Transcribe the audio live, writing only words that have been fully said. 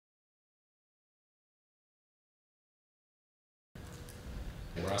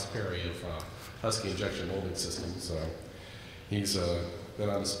Ross Perry of Husky Injection Molding Systems. He's been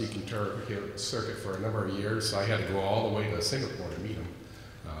on the speaking circuit for a number of years, so I had to go all the way to Singapore to meet him.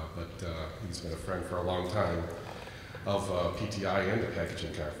 But he's been a friend for a long time of PTI and the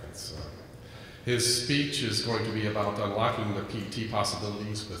Packaging Conference. His speech is going to be about unlocking the PET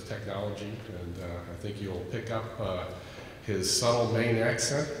possibilities with technology, and I think you'll pick up his subtle Maine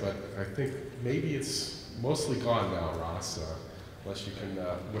accent, but I think maybe it's mostly gone now, Ross, unless you can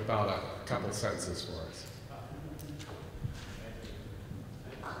whip out a couple sentences for us.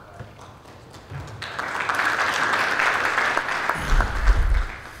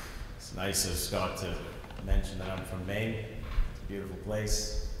 It's nice of Scott to mention that I'm from Maine. It's a beautiful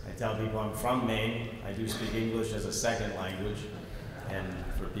place. I tell people I'm from Maine. I do speak English as a second language, and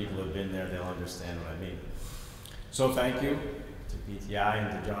for people who have been there, they'll understand what I mean. So thank you to PTI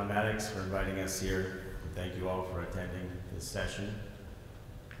and to John Maddox for inviting us here, and thank you all for attending this session.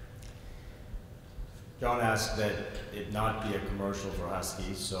 John asked that it not be a commercial for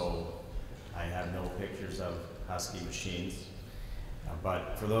Husky, so I have no pictures of Husky machines.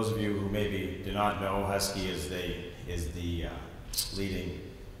 But for those of you who maybe do not know, Husky is the leading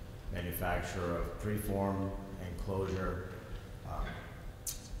manufacturer of preform and closure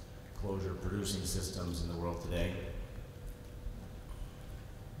producing systems in the world today.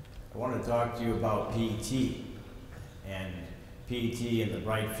 I want to talk to you about PET and PET and the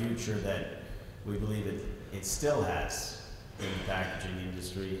bright future that we believe it still has in the packaging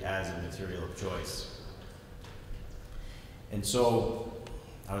industry as a material of choice. And so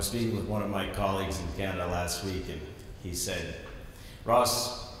I was speaking with one of my colleagues in Canada last week, and he said,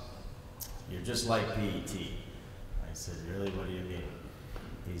 "Ross, you're just like PET." I said, "Really? What do you mean?"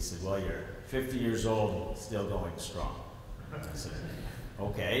 He said, "Well, you're 50 years old, still going strong." I said,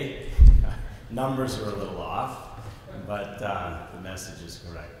 "Okay." Numbers are a little off, but the message is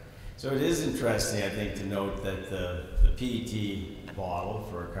correct. So it is interesting, I think, to note that the PET bottle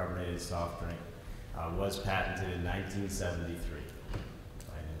for a carbonated soft drink was patented in 1973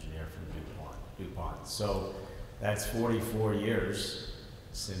 by an engineer from DuPont. So that's 44 years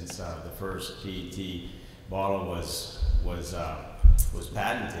since the first PET bottle was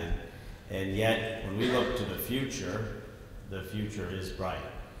patented, and yet when we look to the future is bright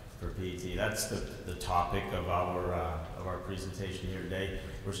for PET. That's the topic of our presentation here today.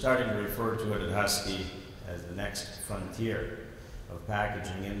 We're starting to refer to it at Husky as the next frontier of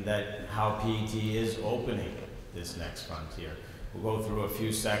packaging, and that how PET is opening this next frontier. We'll go through a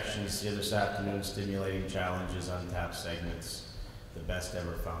few sections here this afternoon: stimulating challenges, untapped segments, the best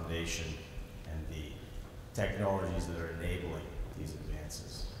ever foundation, and the technologies that are enabling these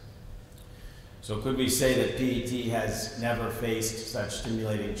advances. So could we say that PET has never faced such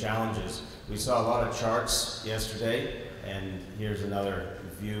stimulating challenges? We saw a lot of charts yesterday, and here's another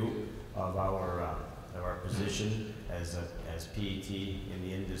view of our position as PET in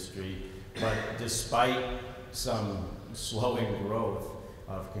the industry. But despite some slowing growth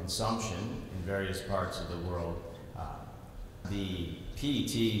of consumption in various parts of the world, the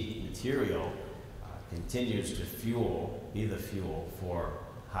PET material continues to be the fuel for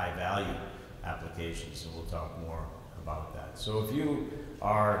high value applications, and we'll talk more about that. So if you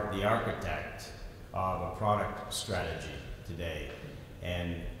are the architect of a product strategy today,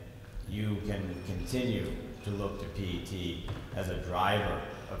 and you can continue to look to PET as a driver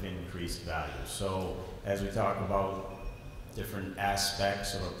of increased value. So as we talk about different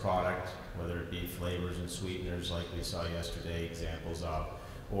aspects of a product, whether it be flavors and sweeteners like we saw yesterday examples of,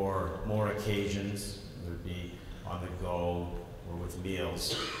 or more occasions, whether it be on the go or with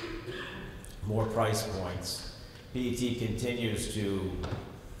meals, more price points, PET continues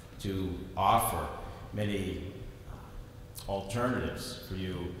to offer many alternatives for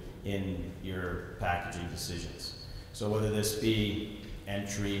you in your packaging decisions. So whether this be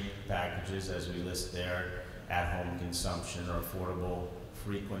entry packages, as we list there, at-home consumption, or affordable,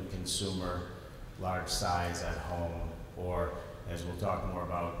 frequent consumer, large size at home, or, as we'll talk more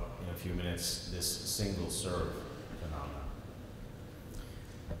about in a few minutes, this single-serve phenomenon.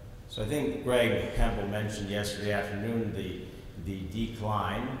 So I think Greg Hempel mentioned yesterday afternoon the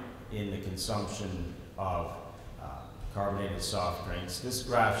decline in the consumption of carbonated soft drinks. This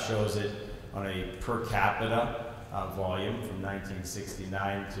graph shows it on a per capita volume from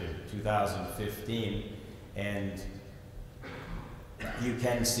 1969 to 2015, and you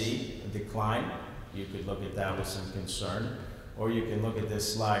can see a decline. You could look at that with some concern, or you can look at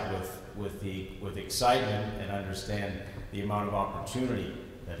this slide with excitement and understand the amount of opportunity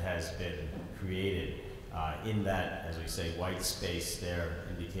that has been created in that, as we say, white space there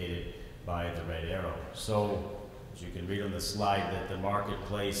indicated by the red arrow. So But you can read on the slide that the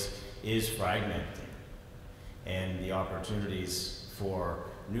marketplace is fragmenting, and the opportunities for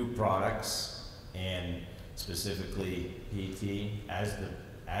new products, and specifically PET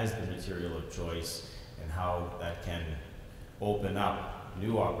as the material of choice, and how that can open up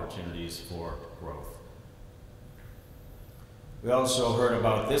new opportunities for growth. We also heard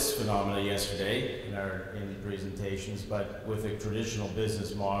about this phenomena yesterday in presentations, but with a traditional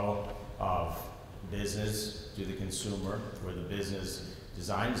business model of business to the consumer, where the business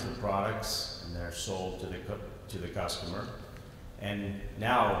designs the products and they're sold to the customer. And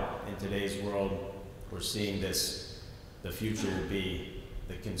now, in today's world, we're seeing this, the future will be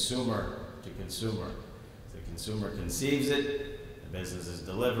the consumer to consumer. The consumer conceives it, the businesses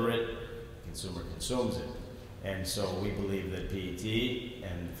deliver it, the consumer consumes it. And so we believe that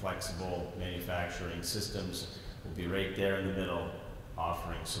PET and flexible manufacturing systems will be right there in the middle,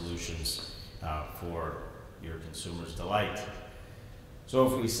 offering solutions for your consumer's delight. So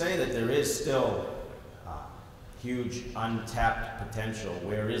if we say that there is still huge untapped potential,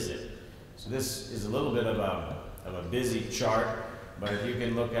 where is it? So this is a little bit of a busy chart, but if you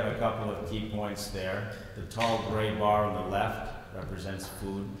can look at a couple of key points there. The tall gray bar on the left represents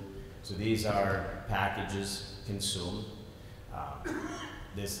food. So these are packages consumed.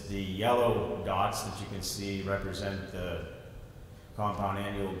 The yellow dots that you can see represent the compound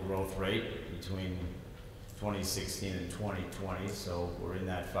annual growth rate between 2016 and 2020. So we're in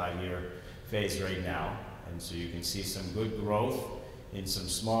that 5-year phase right now. And so you can see some good growth in some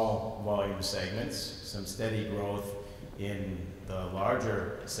small volume segments, some steady growth in the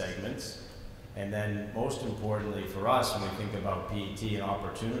larger segments. And then most importantly for us, when we think about PET and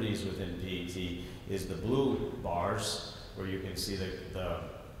opportunities within PET, is the blue bars, where you can see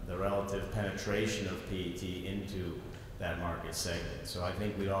the relative penetration of PET into that market segment. So I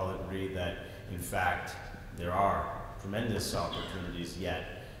think we'd all agree that, in fact, there are tremendous opportunities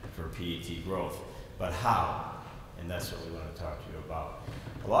yet for PET growth. But how? And that's what we want to talk to you about.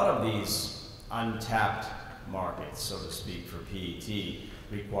 A lot of these untapped markets, so to speak, for PET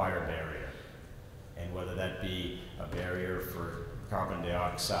require a barrier. And whether that be a barrier for carbon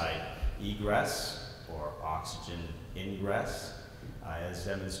dioxide egress or oxygen ingress, as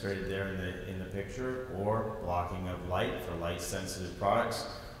demonstrated there in the picture, or blocking of light for light-sensitive products,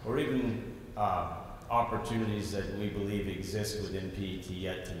 or even opportunities that we believe exist within PET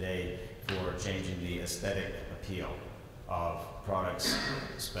yet today for changing the aesthetic appeal of products,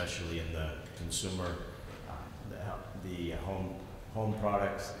 especially in the consumer, the home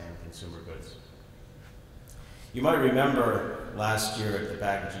products and consumer goods. You might remember last year at the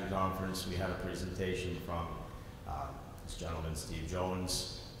packaging conference, we had a presentation from this gentleman, Steve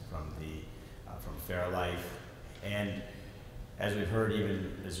Jones, from Fairlife. And as we've heard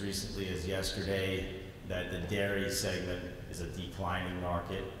even as recently as yesterday, that the dairy segment is a declining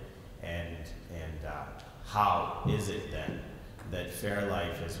market. And how is it then that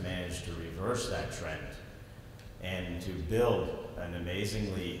Fairlife has managed to reverse that trend and to build an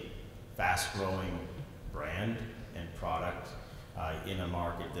amazingly fast-growing brand and product in a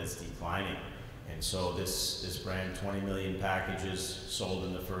market that's declining? And so this brand, 20 million packages sold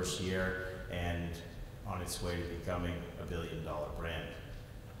in the first year, and on its way to becoming a $1 billion brand.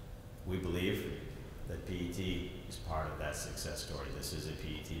 We believe that PET is part of that success story. This is a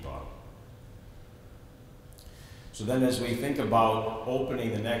PET bottle. So then as we think about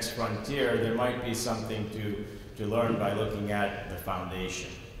opening the next frontier, there might be something to learn by looking at the foundation.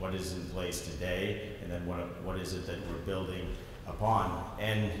 What is in place today, and then what is it that we're building upon?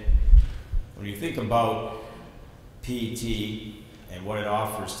 And when you think about PET and what it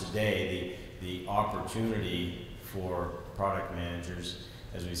offers today, the opportunity for product managers,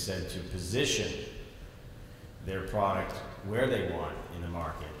 as we said, to position their product where they want in the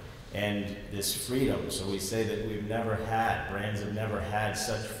market, and this freedom. So we say that brands have never had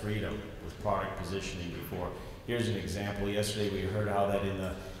such freedom with product positioning before. Here's an example. Yesterday we heard how that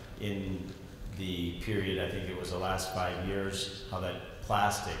in the period, I think it was the last 5 years, how that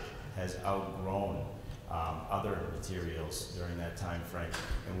plastic has outgrown other materials during that time frame.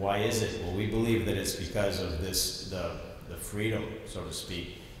 And why is it? Well, we believe that it's because of the freedom, so to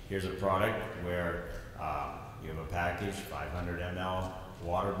speak. Here's a product where you have a package, 500 ml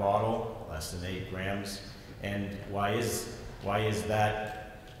water bottle, less than 8 grams. And why is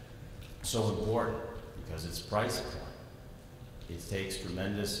that so important? Because it's price point. It takes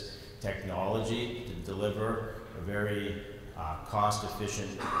tremendous technology to deliver a very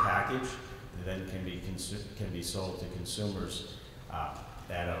cost-efficient package that then can be sold to consumers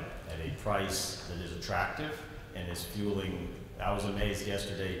at a price that is attractive and is fueling. I was amazed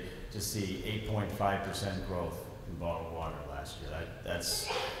yesterday to see 8.5% growth in bottled water last year. That's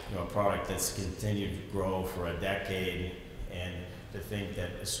a product that's continued to grow for a decade, and to think that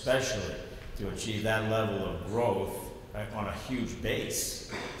especially to achieve that level of growth on a huge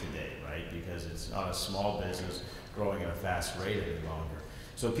base today, right? Because it's not a small business growing at a fast rate any longer.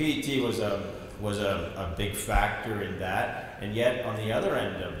 So PET was a big factor in that, and yet on the other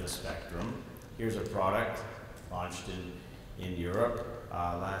end of the spectrum, here's a product launched in Europe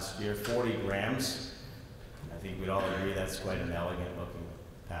last year, 40 grams. I think we'd all agree that's quite an elegant looking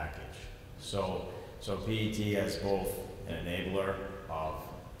package. So PET has both an enabler of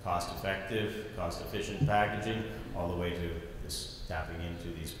cost-effective, cost-efficient packaging, all the way to this tapping into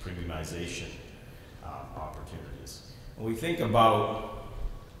these premiumization opportunities. When we think about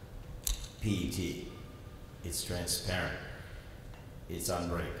PET, it's transparent, it's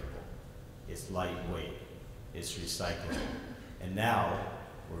unbreakable, it's lightweight, it's recyclable. And now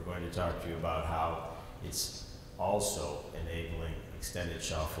we're going to talk to you about how it's also enabling extended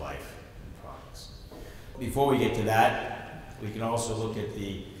shelf life in products. Before we get to that, we can also look at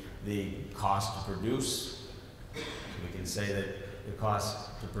the cost to produce. We can say that the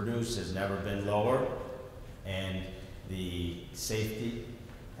cost to produce has never been lower, and the safety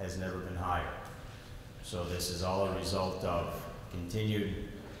has never been higher. So this is all a result of continually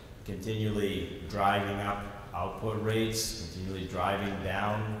driving up output rates, continually driving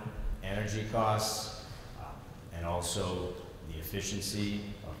down energy costs, and also the efficiency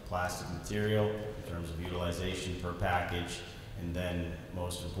of plastic material in terms of utilization per package, and then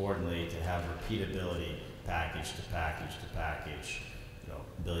most importantly to have repeatability package to package to package,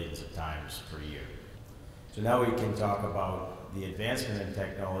 billions of times per year. So now we can talk about the advancement in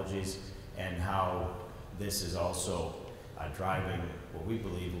technologies and how this is also driving what we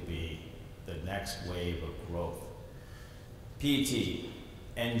believe will be the next wave of growth. PET,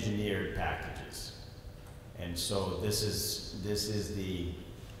 engineered packages. And so this is the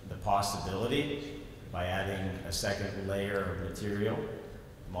possibility by adding a second layer of material,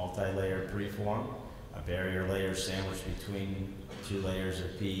 multi-layer preform, a barrier layer sandwiched between two layers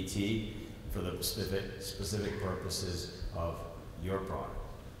of PET for the specific purposes of your product.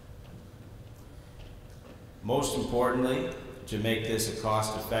 Most importantly, to make this a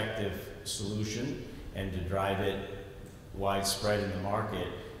cost-effective solution and to drive it widespread in the market,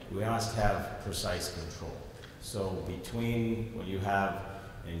 we must have precise control. So between when you have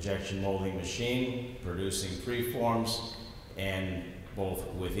an injection molding machine producing preforms, and both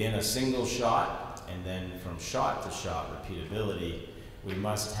within a single shot and then from shot to shot repeatability, we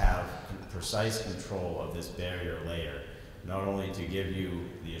must have precise control of this barrier layer, not only to give you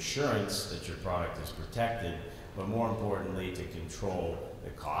the assurance that your product is protected, but more importantly to control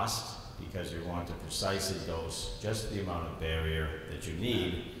the cost, because you want to precisely dose just the amount of barrier that you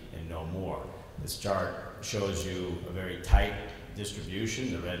need and no more. This chart shows you a very tight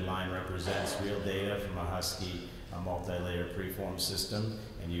distribution. The red line represents real data from a Husky multi-layer preform system,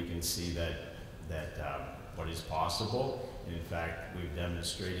 and you can see that what is possible. And in fact, we've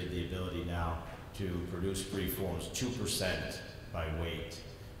demonstrated the ability now to produce preforms 2% by weight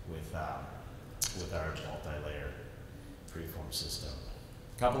with our multi-layer preform system.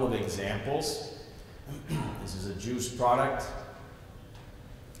 A couple of examples. This is a juice product.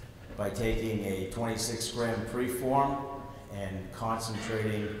 By taking a 26-gram preform and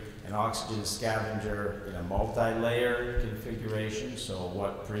concentrating an oxygen scavenger in a multi-layer configuration, so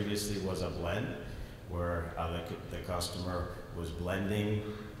what previously was a blend, where the customer was blending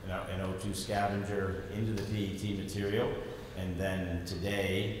an O2 scavenger into the PET material, and then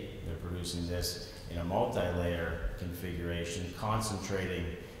today they're producing this in a multi-layer configuration, concentrating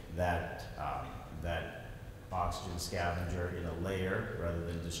that oxygen scavenger in a layer rather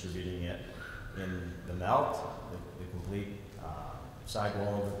than distributing it in the melt, the complete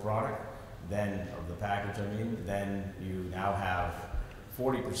sidewall of the product, then of the package, then you now have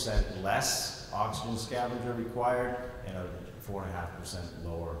 40% less oxygen scavenger required and a 4.5%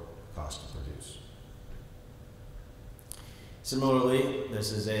 lower cost to produce. Similarly,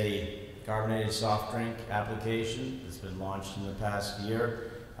 this is a carbonated soft drink application that's been launched in the past year.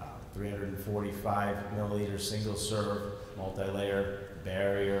 345 milliliter single serve multi-layer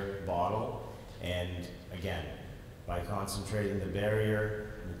barrier bottle, and again, by concentrating the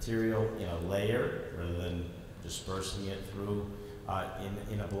barrier material in a layer rather than dispersing it through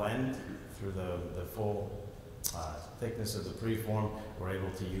in a blend through the full thickness of the preform, we're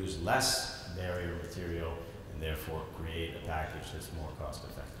able to use less barrier material and therefore create a package that's more cost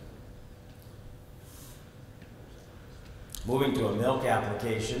effective. Moving to a milk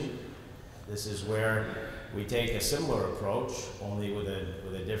application, this is where we take a similar approach, only with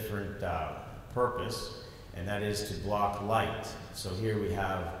a different purpose, and that is to block light. So here we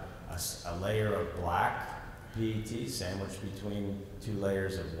have a layer of black PET sandwiched between 2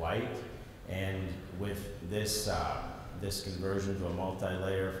 layers of white, and with this this conversion to a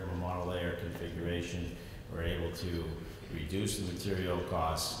multi-layer from a monolayer configuration, we're able to reduce the material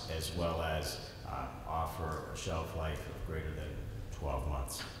costs as well as offer a shelf life of greater than 12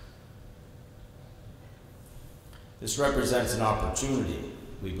 months. This represents an opportunity,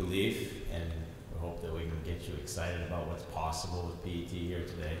 we believe, and we hope that we can get you excited about what's possible with PET here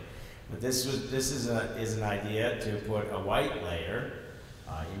today. But this is an idea to put a white layer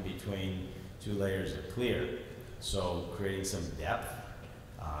in between 2 layers of clear, so creating some depth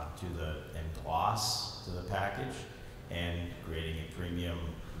and gloss to the package, and creating a premium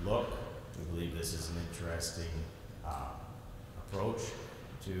look. We believe this is an interesting approach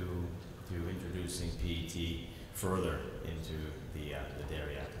to introducing PET further into the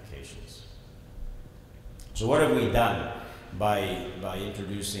dairy applications. So what have we done by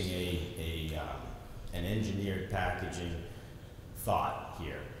introducing an engineered packaging thought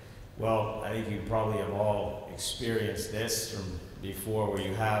here? Well, I think you probably have all experienced this from before, where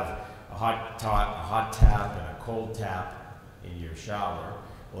you have a hot tap and a cold tap in your shower.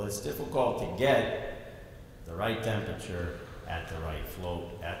 Well, it's difficult to get the right temperature at the right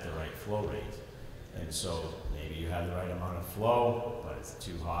flow rate. And so maybe you have the right amount of flow, but it's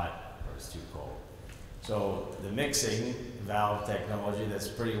too hot or it's too cold. So the mixing valve technology that's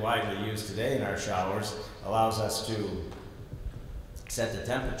pretty widely used today in our showers allows us to set the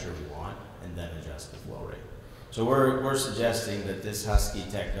temperature we want and then adjust the flow rate. So we're suggesting that this Husky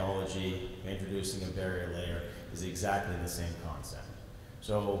technology, introducing a barrier layer, is exactly the same concept.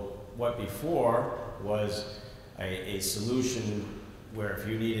 So what before was a solution where if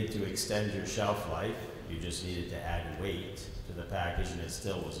you needed to extend your shelf life, you just needed to add weight to the package, and it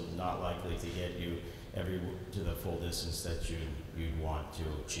still was not likely to get you to the full distance that you'd want to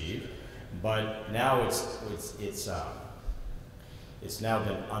achieve. But now it's now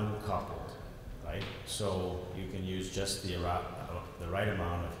been uncoupled, right? So you can use just the right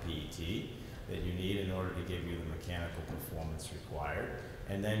amount of PET that you need in order to give you the mechanical performance required,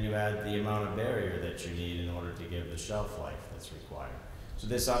 and then you add the amount of barrier that you need in order to give the shelf life that's required. So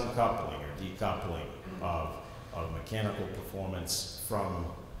this uncoupling or decoupling of mechanical performance from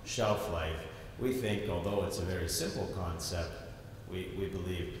shelf life, we think, although it's a very simple concept, we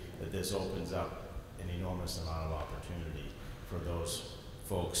believe that this opens up an enormous amount of opportunity for those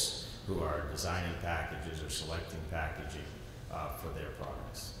folks who are designing packages or selecting packaging for their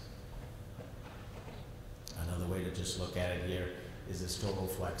products. Another way to just look at it here is this total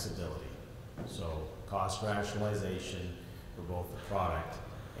flexibility. So cost rationalization for both the product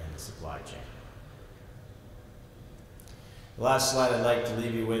and the supply chain. The last slide I'd like to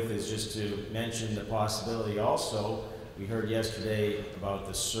leave you with is just to mention the possibility also, we heard yesterday about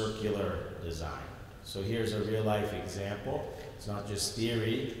the circular design. So here's a real life example. It's not just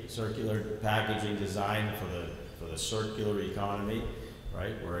theory, circular packaging design for the circular economy,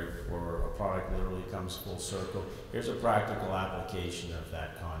 right, where a product literally comes full circle. Here's a practical application of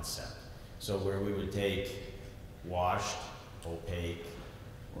that concept. So where we would take washed, opaque,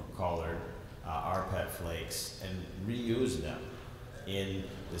 or colored rPET flakes and reuse them in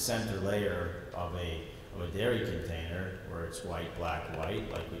the center layer of a dairy container where it's white, black, white,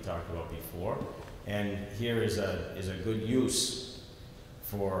 like we talked about before. And here is a good use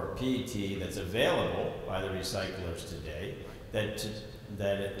for PET that's available by the recyclers today, that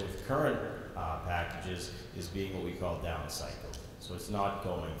with current packages is being what we call downcycled. So it's not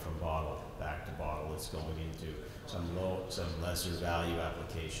going from bottle back to bottle, it's going into some lesser value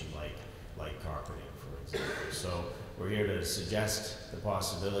application like carpeting, for example. So we're here to suggest the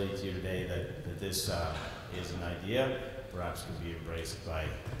possibility to you today that this is an idea, perhaps could be embraced by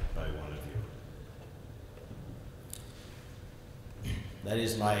one of you. That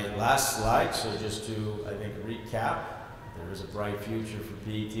is my last slide. So just to, I think, recap, there is a bright future for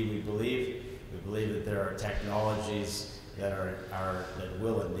PET, we believe. We believe that there are technologies that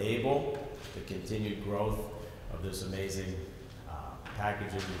will enable the continued growth of this amazing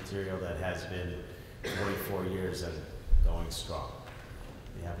packaging material that has been 44 years and going strong.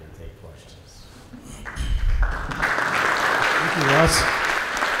 Be happy to take questions. Thank you, Russ.